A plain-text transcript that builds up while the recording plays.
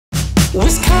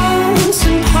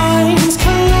Wisconsin pines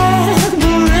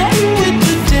collaborating with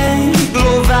the day.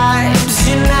 Low vibes,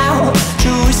 you know,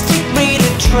 touristic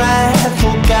rated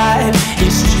travel guide.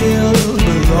 It's chill,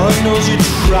 but Lord knows you're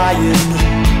trying.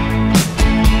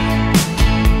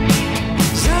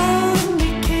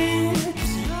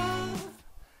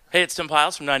 Hey, it's Tim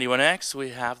Pyles from 91X. We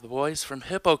have the boys from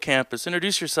Hippo Campus.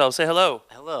 Introduce yourselves. Say hello.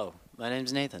 Hello, my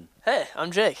name's Nathan. Hey,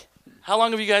 I'm Jake. How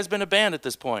long have you guys been a band at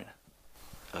this point?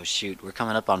 Oh shoot, we're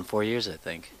coming up on 4 years, I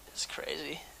think. It's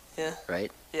crazy. Yeah.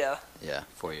 Right? Yeah. Yeah,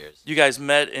 4 years. You guys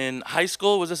met in high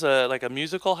school? Was this like a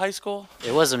musical high school?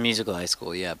 It was a musical high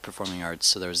school, yeah, performing arts.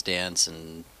 So there was dance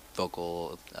and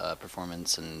vocal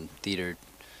performance and theater.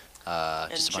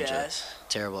 Just a bunch of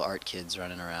terrible art kids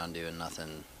running around doing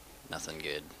nothing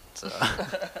good. So.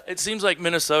 It seems like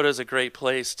Minnesota is a great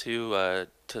place to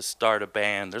start a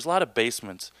band. There's a lot of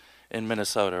basements in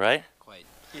Minnesota, right? Quite.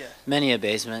 Yeah. Many a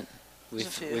basement. We've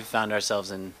found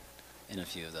ourselves in a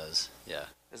few of those. Yeah.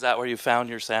 Is that where you found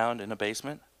your sound, in a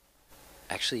basement?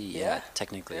 Actually, yeah.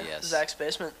 Technically, yeah. yes. Zach's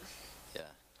basement. Yeah.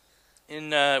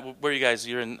 In where are you guys?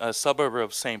 You're in a suburb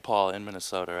of St. Paul in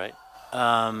Minnesota, right?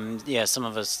 Yeah. Some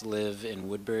of us live in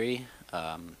Woodbury.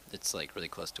 It's like really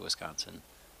close to Wisconsin.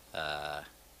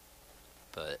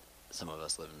 But some of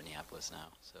us live in Minneapolis now.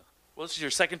 So. Well, this is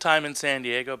your second time in San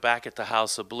Diego, back at the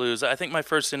House of Blues. I think my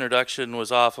first introduction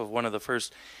was off of one of the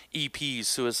first EPs,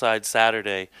 Suicide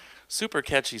Saturday. Super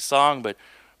catchy song, but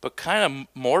kind of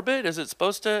morbid. Is it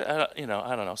supposed to?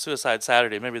 I don't know. Suicide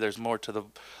Saturday. Maybe there's more to the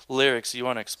lyrics. You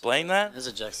want to explain that? There's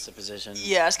a juxtaposition.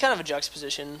 Yeah, it's kind of a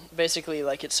juxtaposition. Basically,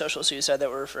 like it's social suicide that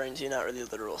we're referring to, not really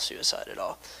literal suicide at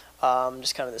all.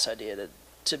 Just kind of this idea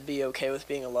to be okay with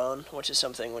being alone, which is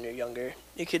something when you're younger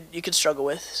you could struggle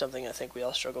with, something I think we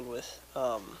all struggled with.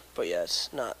 But yeah, it's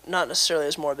not necessarily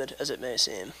as morbid as it may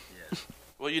seem. Yeah.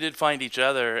 Well, you did find each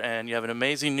other, and you have an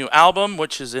amazing new album,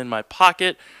 which is in my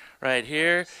pocket right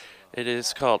here. It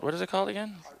is called, what is it called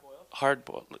again?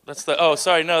 Hardboiled. That's the, oh,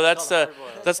 sorry, no, that's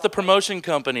the promotion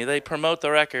company. They promote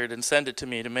the record and send it to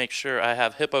me to make sure I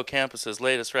have Hippo Campus's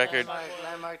latest record.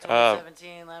 Landmark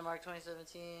 2017, Landmark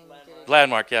 2017.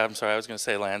 Landmark, yeah, I'm sorry, I was going to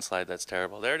say Landslide. That's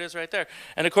terrible. There it is right there.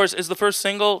 And of course, is the first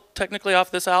single technically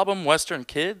off this album Western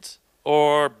Kids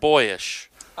or Boyish?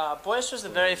 Boyish was the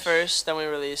very first. Then we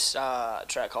released a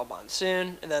track called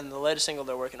Monsoon, and then the latest single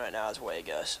they're working right now is Way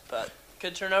Goes. But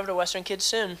could turn over to Western Kids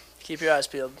soon. Keep your eyes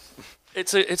peeled.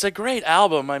 It's a great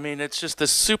album. I mean, it's just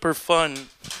this super fun.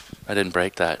 I didn't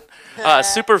break that.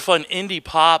 Super fun indie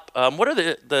pop. What are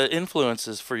the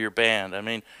influences for your band? I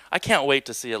mean, I can't wait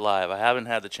to see it live. I haven't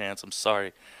had the chance. I'm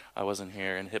sorry I wasn't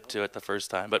here and hip to it the first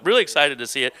time, but really excited to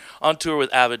see it on tour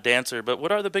with Avid Dancer. But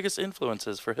what are the biggest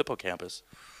influences for Hippo Campus?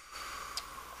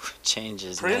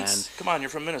 Changes, Prince? man. Come on, you're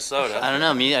from Minnesota. I don't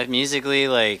know. Musically,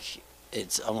 like,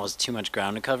 it's almost too much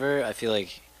ground to cover. I feel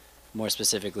like more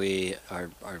specifically our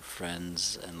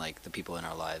friends and like the people in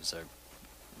our lives are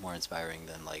more inspiring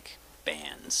than like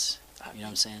bands. You know what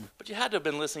I'm saying? But you had to have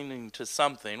been listening to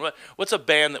something. What's a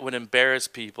band that would embarrass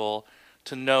people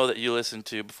to know that you listened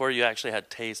to before you actually had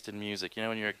taste in music? You know,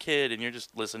 when you're a kid and you're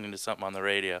just listening to something on the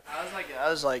radio. I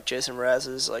was like Jason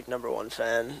Mraz's like #1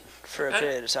 fan for a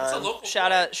period of time.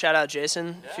 Shout out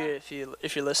Jason, yeah. if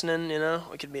you're listening, you know,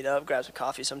 we could meet up, grab some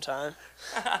coffee sometime.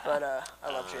 But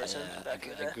I love Jason. Yeah.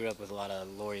 I grew up with a lot of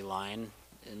Lori Line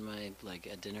in my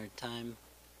at dinner time.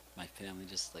 My family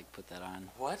just like put that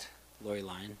on. What? Lori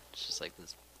Line. She's just like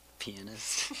this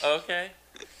pianist. Okay.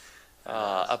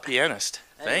 A pianist.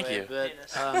 Thank you. But,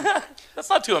 that's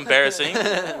not too embarrassing. No,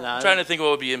 I'm trying to think what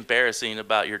would be embarrassing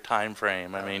about your time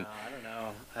frame. I mean, I don't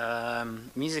know.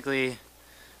 Musically,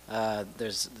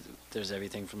 there's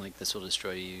everything from like "This Will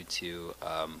Destroy You" to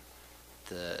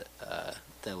the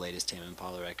latest Tame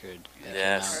Impala record.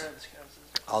 Yes.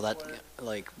 All that,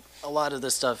 like a lot of the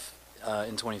stuff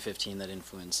in 2015 that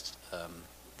influenced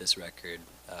this record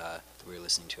that we were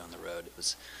listening to on the road. It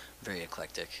was very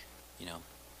eclectic, you know.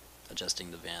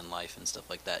 Adjusting the van life and stuff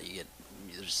like that,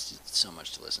 there's so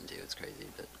much to listen to. It's crazy.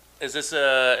 But is this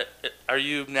are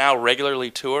you now regularly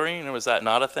touring, or was that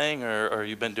not a thing, or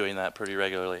you've been doing that pretty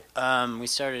regularly? We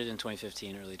started in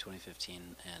 2015, early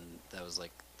 2015, and that was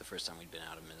like the first time we'd been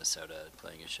out of Minnesota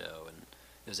playing a show, and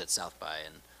it was at South by,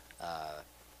 and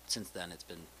since then it's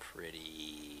been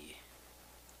pretty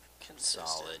consistent.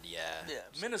 Solid. Yeah.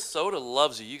 Minnesota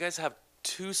loves you. You guys have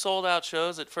 2 sold-out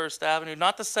shows at First Avenue.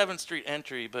 Not the 7th Street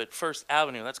entry, but First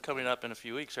Avenue. That's coming up in a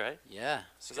few weeks, right? Yeah.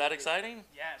 Is that exciting?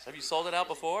 Yes. Have you sold it out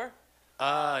before?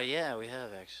 Yeah, we have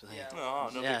actually. Yeah.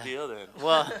 Oh, no big deal then.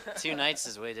 Well, 2 nights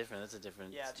is way different. That's a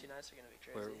different. Yeah, 2 nights are gonna be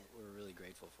crazy. We're really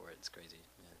grateful for it. It's crazy.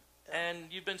 And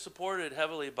you've been supported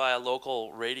heavily by a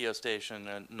local radio station,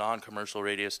 a non-commercial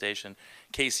radio station,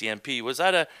 KCMP. Was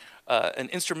that an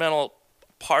instrumental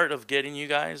part of getting you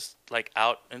guys like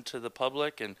out into the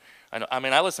public? And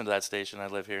I listen to that station. I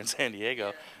live here in San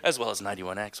Diego, as well as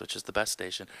 91X, which is the best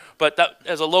station. But that,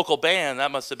 as a local band,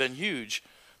 that must have been huge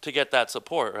to get that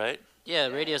support, right? Yeah,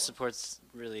 radio support's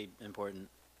really important.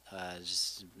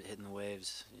 Just hitting the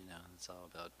waves, it's all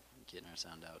about getting our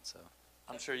sound out. So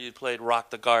I'm sure you played Rock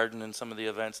the Garden in some of the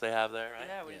events they have there, right?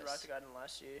 Yeah, we did Rock the Garden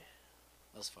last year.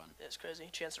 That was fun. It was crazy.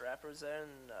 Chance the Rapper was there,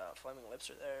 and Flaming Lips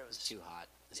were there. It was too hot.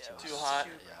 Too hot.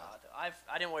 Super hot.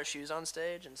 I didn't wear shoes on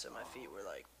stage, and so my feet were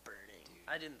like burning. Dude.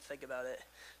 I didn't think about it.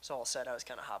 So all set, I was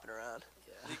kind of hopping around.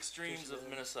 Yeah. The extremes of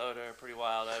Minnesota are pretty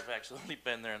wild. I've actually only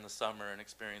been there in the summer and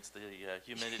experienced the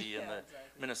humidity and the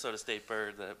Minnesota state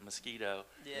bird, the mosquito.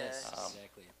 Yeah, yes,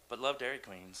 exactly. But love Dairy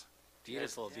Queens.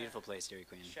 Beautiful place, Dairy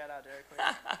Queen. Shout out Dairy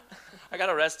Queen. I got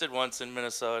arrested once in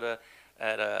Minnesota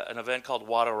at an event called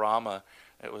Waterama.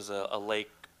 It was a lake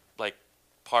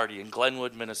party in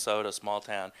Glenwood, Minnesota, small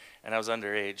town, and I was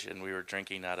underage, and we were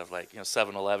drinking out of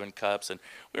 7-Eleven cups, and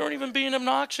we weren't even being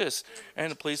obnoxious.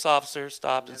 And the police officer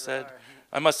stopped and said,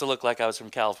 I must have looked like I was from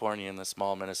California in this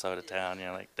small Minnesota town,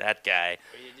 like that guy.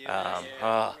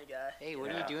 Hey,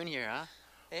 what are you doing here, huh?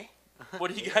 Hey.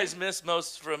 What do you guys miss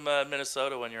most from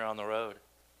Minnesota when you're on the road?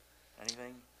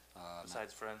 Anything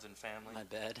besides friends and family? My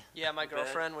bed. Yeah, my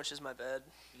girlfriend, which is my bed.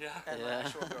 Yeah. And my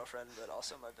actual girlfriend, but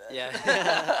also my bed. Yeah.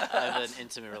 I have an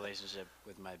intimate relationship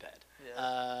with my bed. Yeah.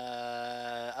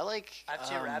 I have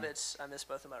 2 rabbits. I miss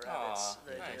both of my rabbits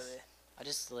very dearly. I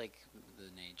just like the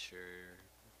nature.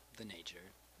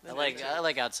 I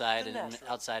like outside, and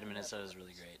outside of Minnesota is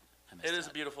really great. It is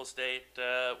a beautiful state.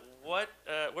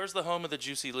 Where's the home of the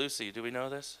Juicy Lucy? Do we know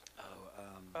this?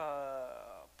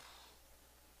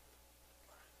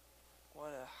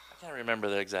 I can't remember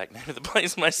the exact name of the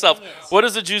place myself. What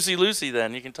is a Juicy Lucy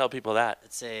then? You can tell people that.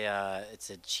 It's a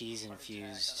cheese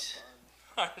infused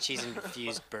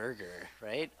burger,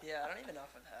 right? Yeah, I don't even know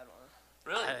if I've had one.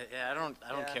 Really? I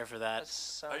don't care for that.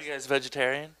 Are you guys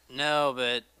vegetarian? No,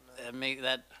 but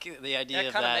the idea of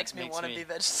that kind of makes me want to be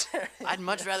vegetarian. I'd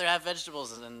much rather have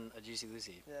vegetables than a Juicy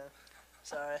Lucy. Yeah.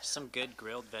 Sorry. Some good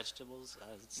grilled vegetables.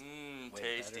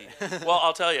 Tasty. Well,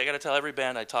 I'll tell you, I got to tell every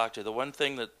band I talk to, the one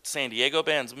thing that San Diego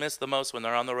bands miss the most when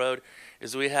they're on the road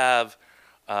is we have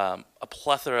a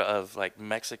plethora of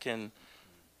Mexican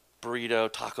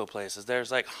burrito taco places.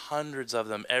 There's hundreds of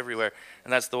them everywhere,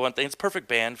 and that's the one thing. It's perfect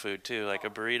band food too, like a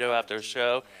burrito after a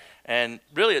show, and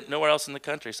really nowhere else in the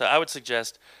country. So I would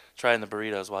suggest trying the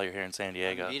burritos while you're here in San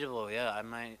Diego. Unbeatable, yeah. I'm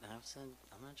gonna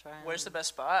try. Where's the best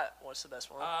spot? What's the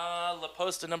best one? La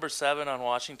Posta number 7 on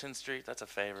Washington Street. That's a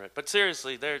favorite. But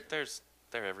seriously, they're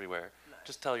everywhere. Nice.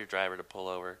 Just tell your driver to pull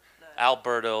over. Nice.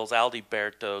 Alberto's,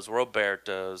 Aldiberto's,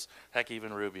 Roberto's, heck,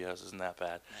 even Rubio's. Isn't that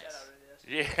bad? Nice. Shout out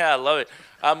Rubio's. Yeah, I love it.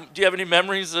 Do you have any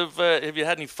memories of? Have you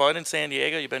had any fun in San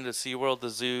Diego? You've been to SeaWorld, the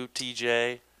zoo,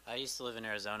 TJ. I used to live in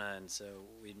Arizona, and so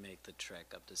we'd make the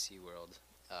trek up to SeaWorld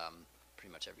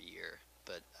pretty much every year.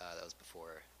 But that was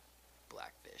before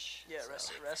Blackfish. Yeah,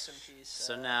 rest in peace.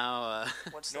 So now,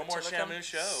 what's no more Shamu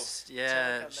show.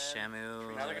 Yeah,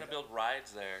 Shamu. Now they're gonna build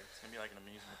rides there. It's gonna be like an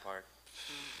amusement park.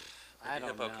 I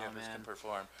don't know, Hippo Campus can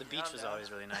perform. The beach was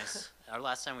always really nice. Our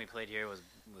last time we played here was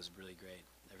really great.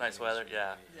 Nice weather,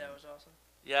 yeah. Yeah, it was awesome.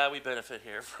 Yeah, we benefit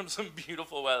here from some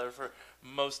beautiful weather for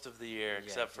most of the year,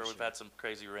 except for we've had some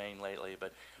crazy rain lately,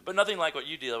 but nothing like what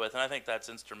you deal with, and I think that's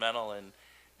instrumental in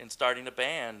starting a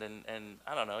band, and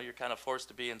I don't know, you're kind of forced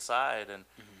to be inside and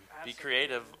be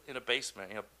creative in a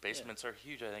basement. Basements are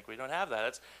huge. I think we don't have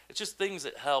that. It's just things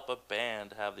that help a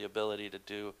band have the ability to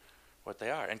do what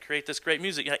they are and create this great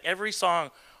music. Every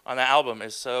song on the album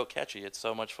is so catchy. It's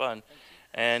so much fun,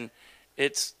 and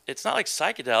it's not like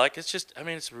psychedelic. It's just,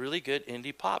 it's really good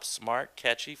indie pop, smart,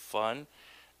 catchy, fun,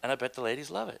 and I bet the ladies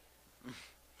love it.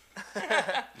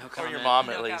 Or your mom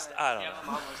at least. I don't know. My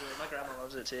mom loves it. My grandma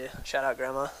loves it too. Shout out,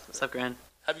 Grandma. What's up, Gran?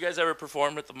 Have you guys ever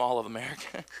performed at the Mall of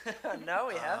America? No,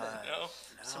 we haven't. No.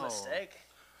 It's a mistake.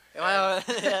 Well,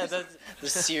 yeah, the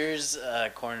Sears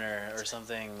corner or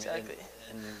something. Exactly.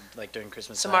 During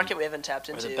Christmas. It's a time. market we haven't tapped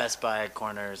into. Or the Best Buy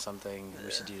corner or something. Yeah.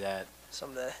 We should do that.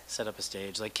 Someday. Set up a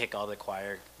stage, kick all the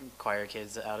choir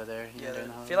kids out of there.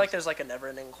 I feel like there's a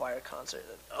never-ending choir concert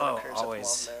that occurs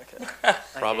always. at the Mall of America.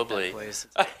 Probably.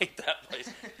 I hate that place.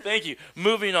 Thank you.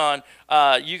 Moving on.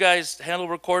 You guys handle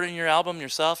recording your album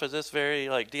yourself? Is this very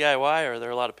DIY, or are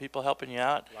there a lot of people helping you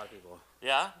out? A lot of people.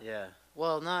 Yeah. Yeah.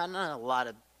 Well, not a lot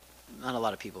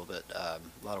of people, but a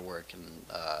lot of work, and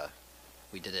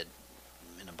we did it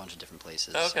in a bunch of different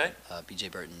places. Okay.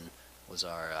 BJ Burton was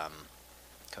our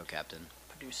co-captain.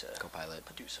 co-pilot.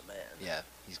 Producer man. Yeah,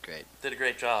 he's great. Did a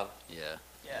great job. Yeah.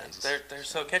 Yeah. They're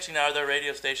so catchy now. Are there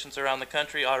radio stations around the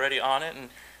country already on it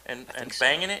and so.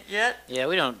 banging it yet? Yeah,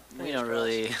 we don't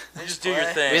really. You just do your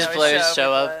thing. We just we players show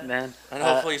play. up, man. And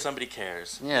hopefully somebody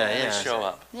cares. Yeah, and yeah. they show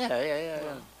up. Yeah.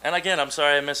 And again, I'm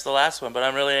sorry I missed the last one, but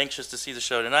I'm really anxious to see the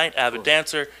show tonight. Avid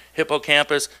Dancer, Hippo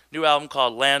Campus, new album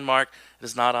called Landmark. It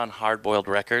is not on Hard Boiled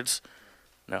Records.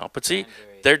 No, but see,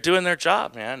 they're doing their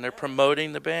job, man. They're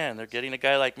promoting the band. They're getting a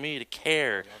guy like me to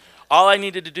care. All I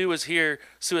needed to do was hear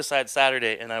Suicide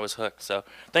Saturday, and I was hooked. So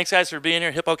thanks, guys, for being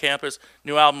here. Hippo Campus,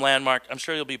 new album Landmark. I'm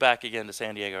sure you'll be back again to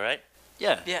San Diego, right?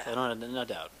 Yeah. No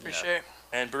doubt. For sure.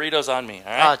 And burritos on me,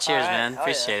 all right? Oh, cheers, All right. man. Oh,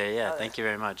 Appreciate it. Yeah, Oh, thank you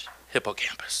very much. Hippo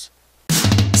Campus.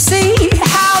 See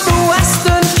how the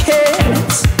Western